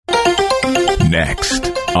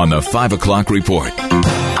Next on the 5 o'clock report.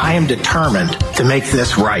 I am determined to make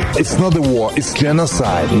this right. It's not a war, it's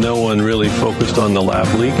genocide. No one really focused on the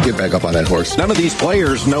lab leak. Get back up on that horse. None of these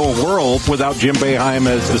players know a world without Jim Boeheim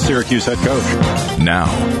as the Syracuse head coach. Now,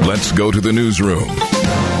 let's go to the newsroom.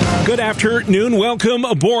 Good afternoon. Welcome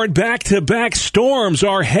aboard. Back-to-back storms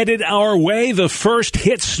are headed our way. The first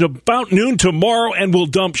hits about noon tomorrow and will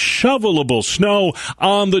dump shovelable snow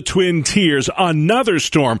on the Twin Tiers. Another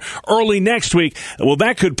storm early next week. Well,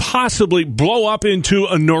 that could possibly blow up into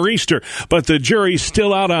a nor'easter, but the jury's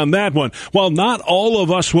still out on that one. While not all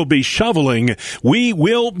of us will be shoveling, we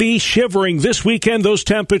will be shivering. This weekend, those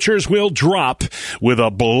temperatures will drop with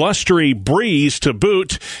a blustery breeze to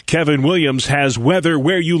boot. Kevin Williams has weather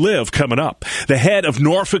where you live coming up. The head of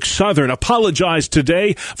Norfolk Southern apologized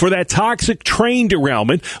today for that toxic train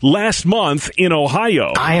derailment last month in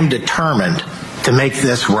Ohio. I am determined to make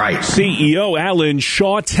this right. CEO Alan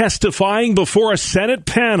Shaw testifying before a Senate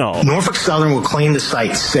panel. Norfolk Southern will clean the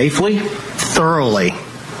site safely, thoroughly,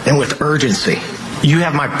 and with urgency. You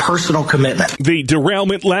have my personal commitment. The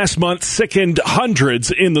derailment last month sickened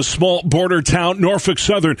hundreds in the small border town Norfolk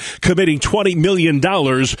Southern, committing $20 million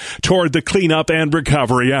toward the cleanup and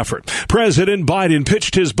recovery effort. President Biden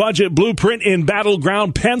pitched his budget blueprint in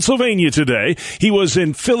battleground Pennsylvania today. He was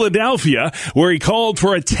in Philadelphia, where he called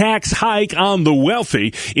for a tax hike on the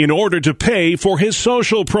wealthy in order to pay for his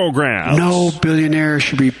social programs. No billionaire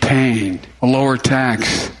should be paying a lower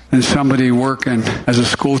tax than somebody working as a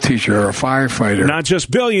school teacher or a firefighter. Not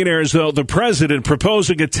just billionaires, though. The president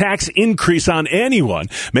proposing a tax increase on anyone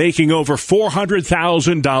making over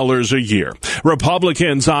 $400,000 a year.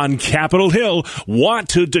 Republicans on Capitol Hill want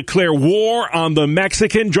to declare war on the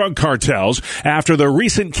Mexican drug cartels after the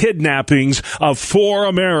recent kidnappings of 4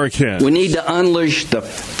 Americans. We need to unleash the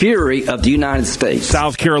fury of the United States.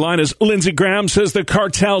 South Carolina's Lindsey Graham says the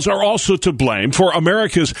cartels are also to blame for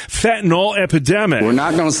America's fentanyl epidemic. We're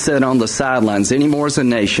not going to sit on the sidelines anymore as a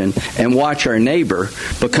nation and watch our neighbor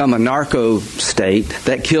become a narco state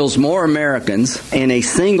that kills more Americans in a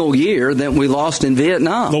single year than we lost in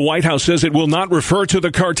Vietnam. The White House says it will not refer to the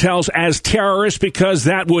cartels as terrorists because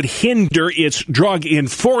that would hinder its drug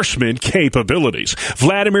enforcement capabilities.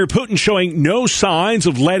 Vladimir Putin showing no signs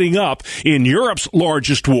of letting up in Europe's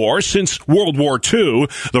largest war since World War II.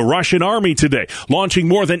 The Russian army today launching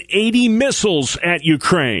more than 80 missiles at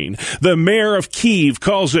Ukraine. The mayor of Kyiv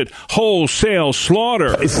calls it wholesale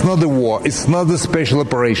slaughter. It's not a war, it's not a special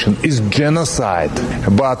operation, it's genocide.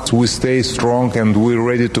 But we stay strong and we're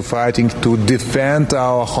ready to fighting to defend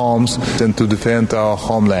our homes and to defend our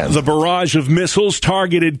homeland. The barrage of missiles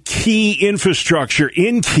targeted key infrastructure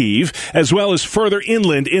in Kyiv, as well as further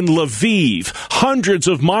inland in Lviv, hundreds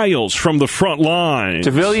of miles from the front line.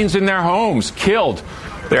 Civilians in their homes killed.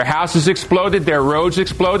 Their houses exploded, their roads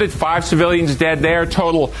exploded, 5 civilians dead there,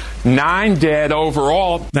 total 9 dead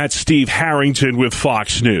overall. That's Steve Harrington with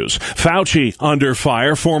Fox News. Fauci under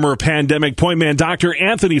fire. Former pandemic point man Dr.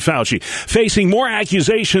 Anthony Fauci facing more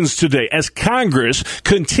accusations today as Congress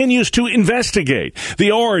continues to investigate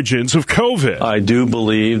the origins of COVID. I do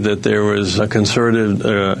believe that there was a concerted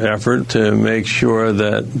effort to make sure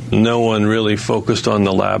that no one really focused on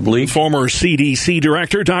the lab leak. Former CDC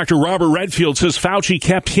Director Dr. Robert Redfield says Fauci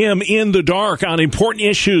kept him in the dark on important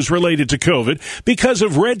issues related to COVID because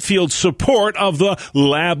of Redfield's support of the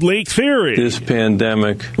lab leak theory. This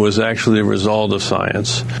pandemic was actually a result of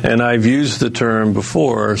science. And I've used the term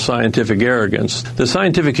before, scientific arrogance. The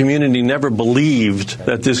scientific community never believed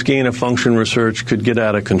that this gain-of-function research could get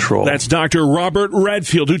out of control. That's Dr. Robert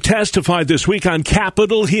Redfield, who testified this week on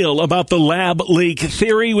Capitol Hill about the lab leak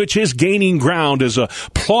theory, which is gaining ground as a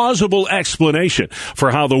plausible explanation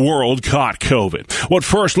for how the world caught COVID. What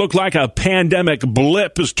first looked like a pandemic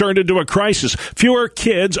blip has turned into a crisis. Fewer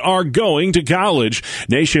kids are going to college.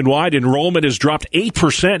 Nationwide enrollment has dropped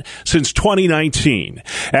 8% since 2019.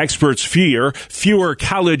 Experts fear fewer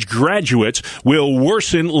college graduates will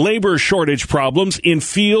worsen labor shortage problems in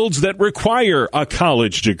fields that require a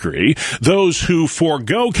college degree. Those who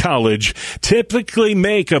forego college typically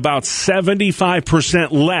make about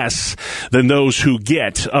 75% less than those who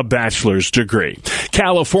get a bachelor's degree.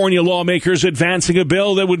 California lawmakers advancing a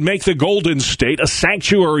bill that would make the Golden State a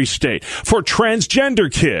sanctuary state for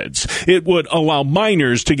transgender kids. It would allow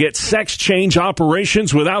minors to get sex change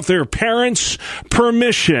operations without their parents'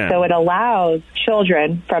 permission. So it allows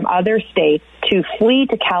children from other states to flee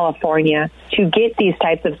to California to get these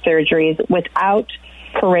types of surgeries without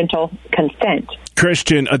parental consent.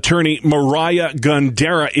 Christian attorney Mariah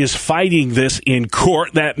Gundera is fighting this in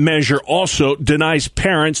court. That measure also denies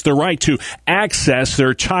parents the right to access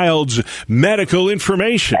their child's medical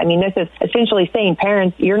information. I mean, this is essentially saying,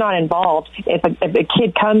 parents, you're not involved. If a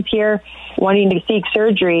kid comes here wanting to seek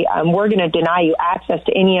surgery, we're going to deny you access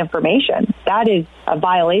to any information. That is a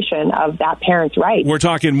violation of that parent's right. We're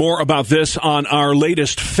talking more about this on our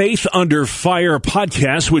latest Faith Under Fire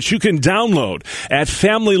podcast, which you can download at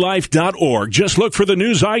familylife.org. Just look for the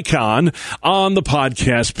news icon on the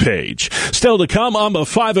podcast page. Still to come on the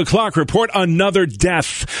 5 o'clock report, another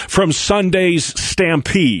death from Sunday's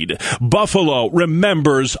stampede. Buffalo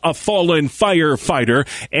remembers a fallen firefighter,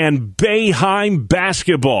 and Boeheim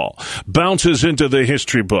basketball bounces into the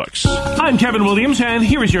history books. I'm Kevin Williams, and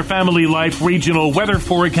here is your Family Life regional weather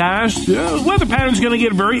forecast. Weather pattern's going to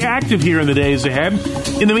get very active here in the days ahead.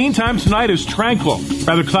 In the meantime, tonight is tranquil.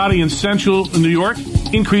 Rather cloudy in central New York.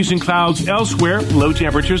 Increasing clouds elsewhere. Low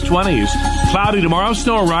temperatures 20s. Cloudy tomorrow.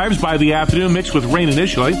 Snow arrives by the afternoon, mixed with rain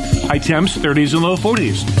initially. High temps 30s and low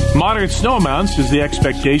 40s. Moderate snow amounts is the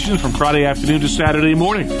expectation from Friday afternoon to Saturday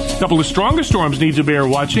morning. A couple of stronger storms need to bear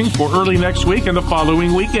watching for early next week and the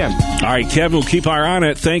following weekend. All right, Kevin, we'll keep our eye on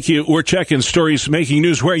it. Thank you. We're checking stories making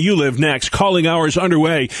news where you live next. Calling hours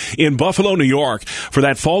underway in Buffalo, New York for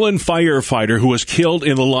that fallen firefighter who was killed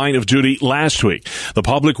in the line of duty last week. The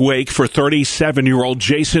public wake for 37-year-old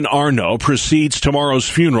Jason Arno precedes tomorrow's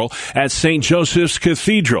funeral at St. Joseph's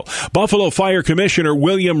Cathedral. Buffalo Fire Commissioner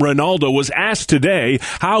William Ronaldo was asked today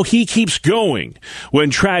how he keeps going when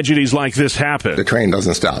tragedies like this happen. The train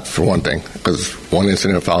doesn't stop, for one thing, because one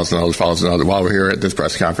incident follows another. While we're here at this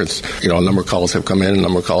press conference, a number of calls have come in, a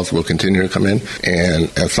number of calls will continue to come in, and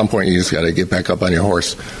at some point you just got to get back up on your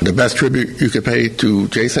horse. The best tribute you could pay to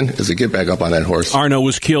Jason is to get back up on that horse. Arno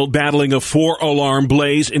was killed battling a 4-alarm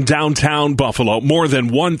blaze in downtown Buffalo. More than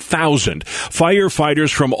 1,000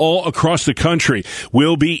 firefighters from all across the country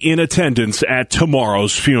will be in attendance at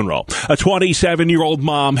tomorrow's funeral. A 27-year-old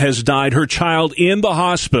mom has died, her child in the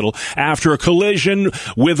hospital after a collision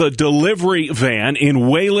with a delivery van in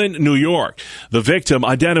Wayland, New York. The victim,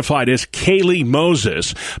 identified as Kaylee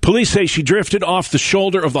Moses, police say she drifted off the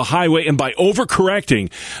shoulder of the highway and by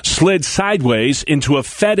overcorrecting slid sideways into a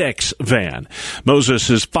FedEx van.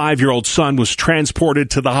 Moses' 5-year-old son was transported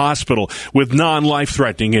to the hospital with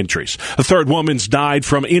non-life-threatening injuries. A third woman's died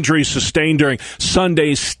from injuries sustained during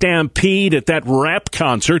Sunday's stampede at that rap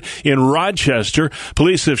concert in Rochester.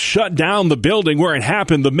 Police have shut down the building where it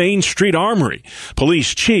happened, the Main Street Armory.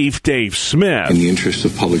 Police Chief Dave Smith. In the interest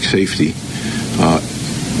of public safety,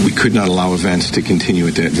 we could not allow events to continue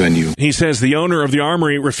at that venue. He says the owner of the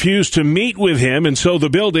armory refused to meet with him, and so the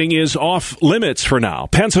building is off limits for now.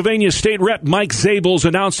 Pennsylvania State Rep Mike Zabels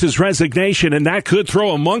announced his resignation, and that could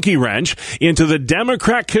throw a monkey wrench into the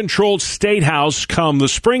Democrat-controlled State House come the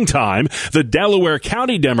springtime. The Delaware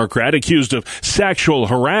County Democrat accused of sexual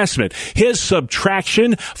harassment. His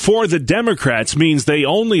subtraction for the Democrats means they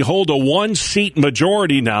only hold a 1-seat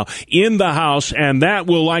majority now in the House, and that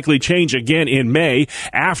will likely change again in May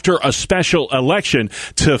after a special election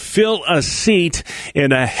to fill a seat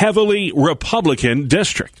in a heavily Republican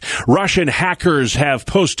district. Russian hackers have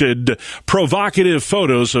posted provocative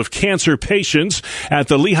photos of cancer patients at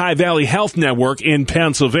the Lehigh Valley Health Network in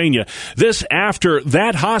Pennsylvania. This after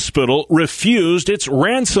that hospital refused its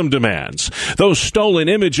ransom demands. Those stolen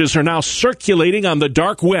images are now circulating on the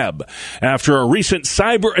dark web after a recent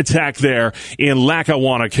cyber attack there in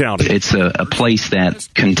Lackawanna County. It's a place that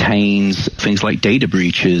contains things like data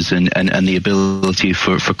breaches and the ability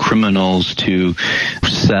for criminals to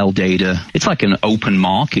sell data. It's like an open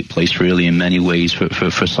marketplace, really, in many ways for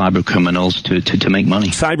cyber criminals to make money.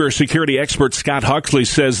 Cybersecurity expert Scott Huxley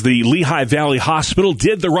says the Lehigh Valley Hospital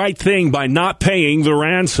did the right thing by not paying the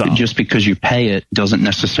ransom. Just because you pay it doesn't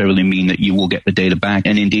necessarily mean that you will get the data back.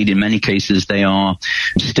 And indeed, in many cases, they are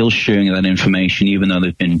still sharing that information even though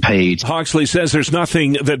they've been paid. Huxley says there's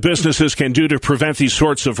nothing that businesses can do to prevent these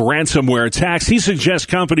sorts of ransomware attacks. He suggests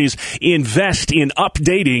companies invest in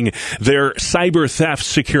updating their cyber theft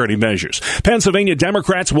security measures. Pennsylvania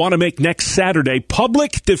Democrats want to make next Saturday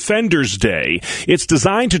Public Defenders Day. It's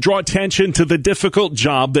designed to draw attention to the difficult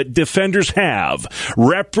job that defenders have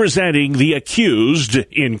representing the accused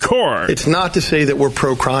in court. It's not to say that we're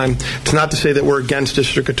pro-crime. It's not to say that we're against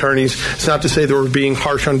district attorneys. It's not to say that we're being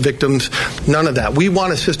harsh on victims. None of that. We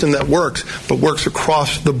want a system that works, but works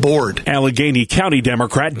across the board. Allegheny County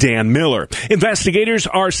Democrat Dan Miller. Investigators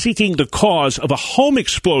are seeking the cause of a home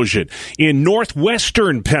explosion in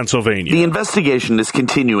northwestern Pennsylvania. The investigation is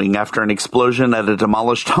continuing after an explosion at a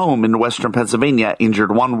demolished home in western Pennsylvania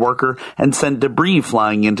injured one worker and sent debris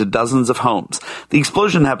flying into dozens of homes. The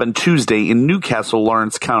explosion happened Tuesday in Newcastle,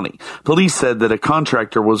 Lawrence County. Police said that a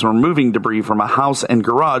contractor was removing debris from a house and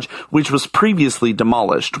garage, which was previously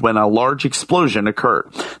demolished when a large explosion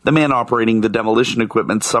occurred. The man operating the demolition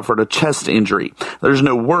equipment suffered a chest injury. There's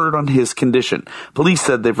no word on his condition. Police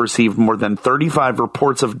said they've received more than 35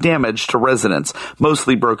 reports of damage to residents,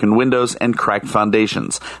 mostly broken windows and cracked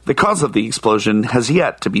foundations. The cause of the explosion has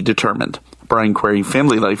yet to be determined. Brian Query,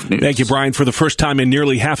 Family Life News. Thank you, Brian. For the first time in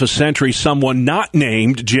nearly half a century, someone not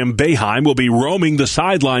named Jim Boeheim will be roaming the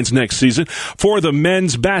sidelines next season for the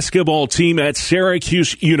men's basketball team at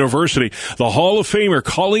Syracuse University. The Hall of Famer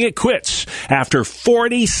calling it quits after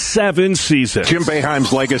 47 seasons. Jim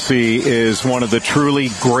Boeheim's legacy is one of the truly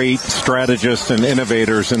great strategists and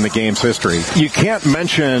innovators in the game's history. You can't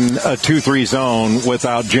mention a 2-3 zone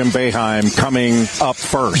without Jim Boeheim coming up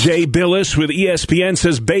first. Jay Billis with ESPN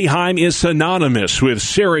says Boeheim is synonymous with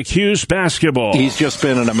Syracuse basketball. He's just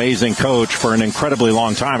been an amazing coach for an incredibly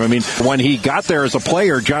long time. I mean, when he got there as a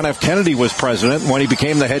player, John F. Kennedy was president. When he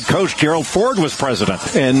became the head coach, Gerald Ford was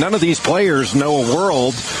president. And none of these players know a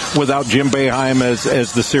world without Jim Boeheim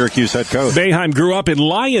as the Syracuse head coach. Boeheim grew up in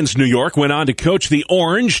Lyons, New York, went on to coach the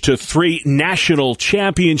Orange to 3 national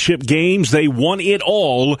championship games. They won it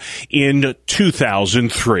all in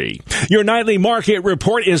 2003. Your nightly market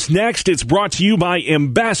report is next. It's brought to you by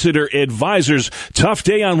Ambassador Advisors. Tough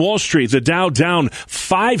day on Wall Street. The Dow down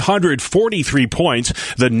 543 points.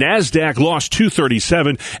 The NASDAQ lost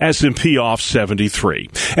 237. S&P off 73.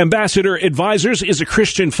 Ambassador Advisors is a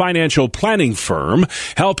Christian financial planning firm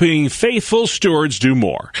helping faithful stewards do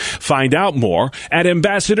more. Find out more at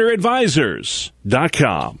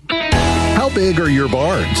ambassadoradvisors.com. How big are your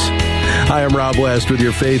barns? Hi, I'm Rob West with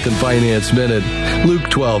your Faith and Finance Minute. Luke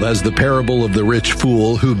 12 has the parable of the rich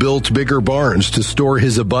fool who built bigger barns to store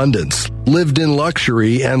his abundance, lived in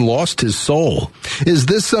luxury, and lost his soul. Is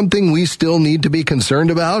this something we still need to be concerned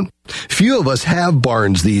about? Few of us have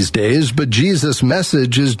barns these days, but Jesus'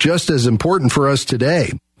 message is just as important for us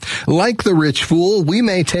today. Like the rich fool, we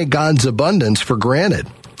may take God's abundance for granted.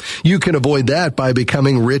 You can avoid that by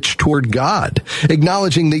becoming rich toward God,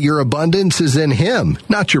 acknowledging that your abundance is in Him,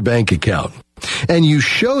 not your bank account. And you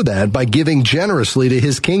show that by giving generously to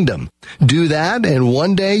His kingdom. Do that, and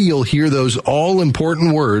one day you'll hear those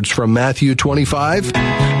all-important words from Matthew 25.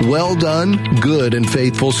 Well done, good and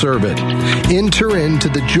faithful servant. Enter into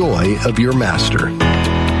the joy of your master.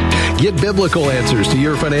 Get biblical answers to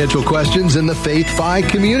your financial questions in the FaithFi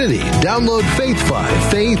community. Download FaithFi,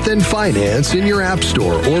 Faith and Finance, in your app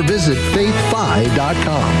store or visit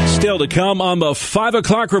faithfi.com. Still to come on the 5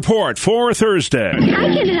 o'clock report for Thursday.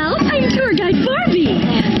 I can help. I'm Tour Guide Barbie.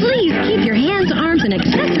 Please keep your hands, arms, and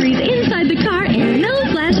accessories inside the car and no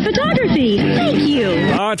flash photography. Thank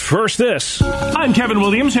you. But first this. I'm Kevin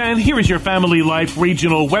Williams, and here is your Family Life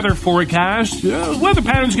regional weather forecast. Weather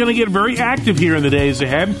pattern's going to get very active here in the days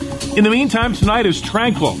ahead. In the meantime, tonight is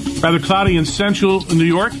tranquil. Rather cloudy in central New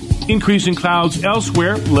York. Increasing clouds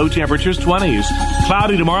elsewhere. Low temperatures 20s.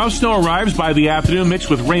 Cloudy tomorrow. Snow arrives by the afternoon mixed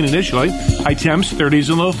with rain initially. High temps 30s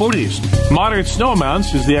and low 40s. Moderate snow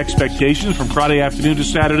amounts is the expectation from Friday afternoon to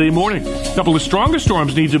Saturday morning. A couple of stronger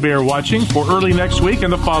storms need to bear watching for early next week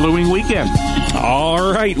and the following weekend.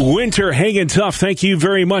 All right, winter hanging tough. Thank you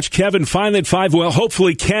very much, Kevin. Finally at 5. Well,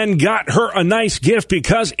 hopefully Ken got her a nice gift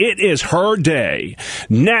because it is her day.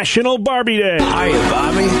 National Barbie Day. Hiya,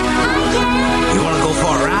 Barbie. You want to go for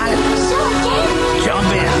a ride?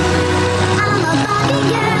 Jump in.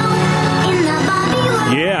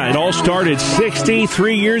 Yeah, it all started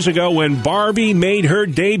 63 years ago when Barbie made her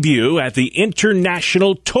debut at the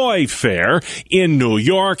International Toy Fair in New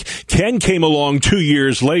York. Ken came along 2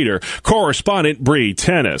 years later. Correspondent Bree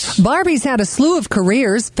Tennis. Barbie's had a slew of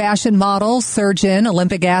careers: fashion model, surgeon,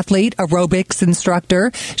 Olympic athlete, aerobics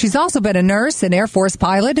instructor. She's also been a nurse, an Air Force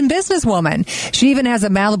pilot, and businesswoman. She even has a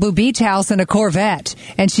Malibu beach house and a Corvette.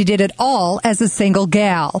 And she did it all as a single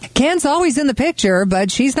gal. Ken's always in the picture,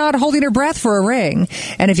 but she's not holding her breath for a ring.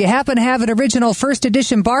 And if you happen to have an original first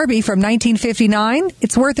edition Barbie from 1959,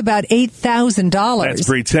 it's worth about $8,000. That's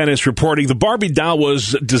Bree Tennis reporting. The Barbie doll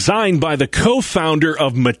was designed by the co-founder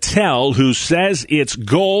of Mattel, who says its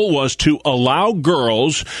goal was to allow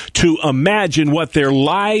girls to imagine what their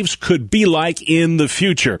lives could be like in the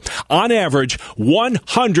future. On average,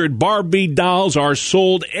 100 Barbie dolls are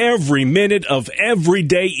sold every minute of every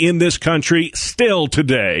day in this country still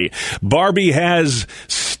today. Barbie has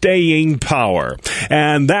staying power.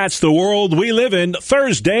 And that's the world we live in.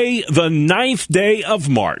 Thursday, the 9th day of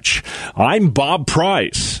March. I'm Bob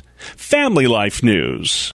Price. Family Life News.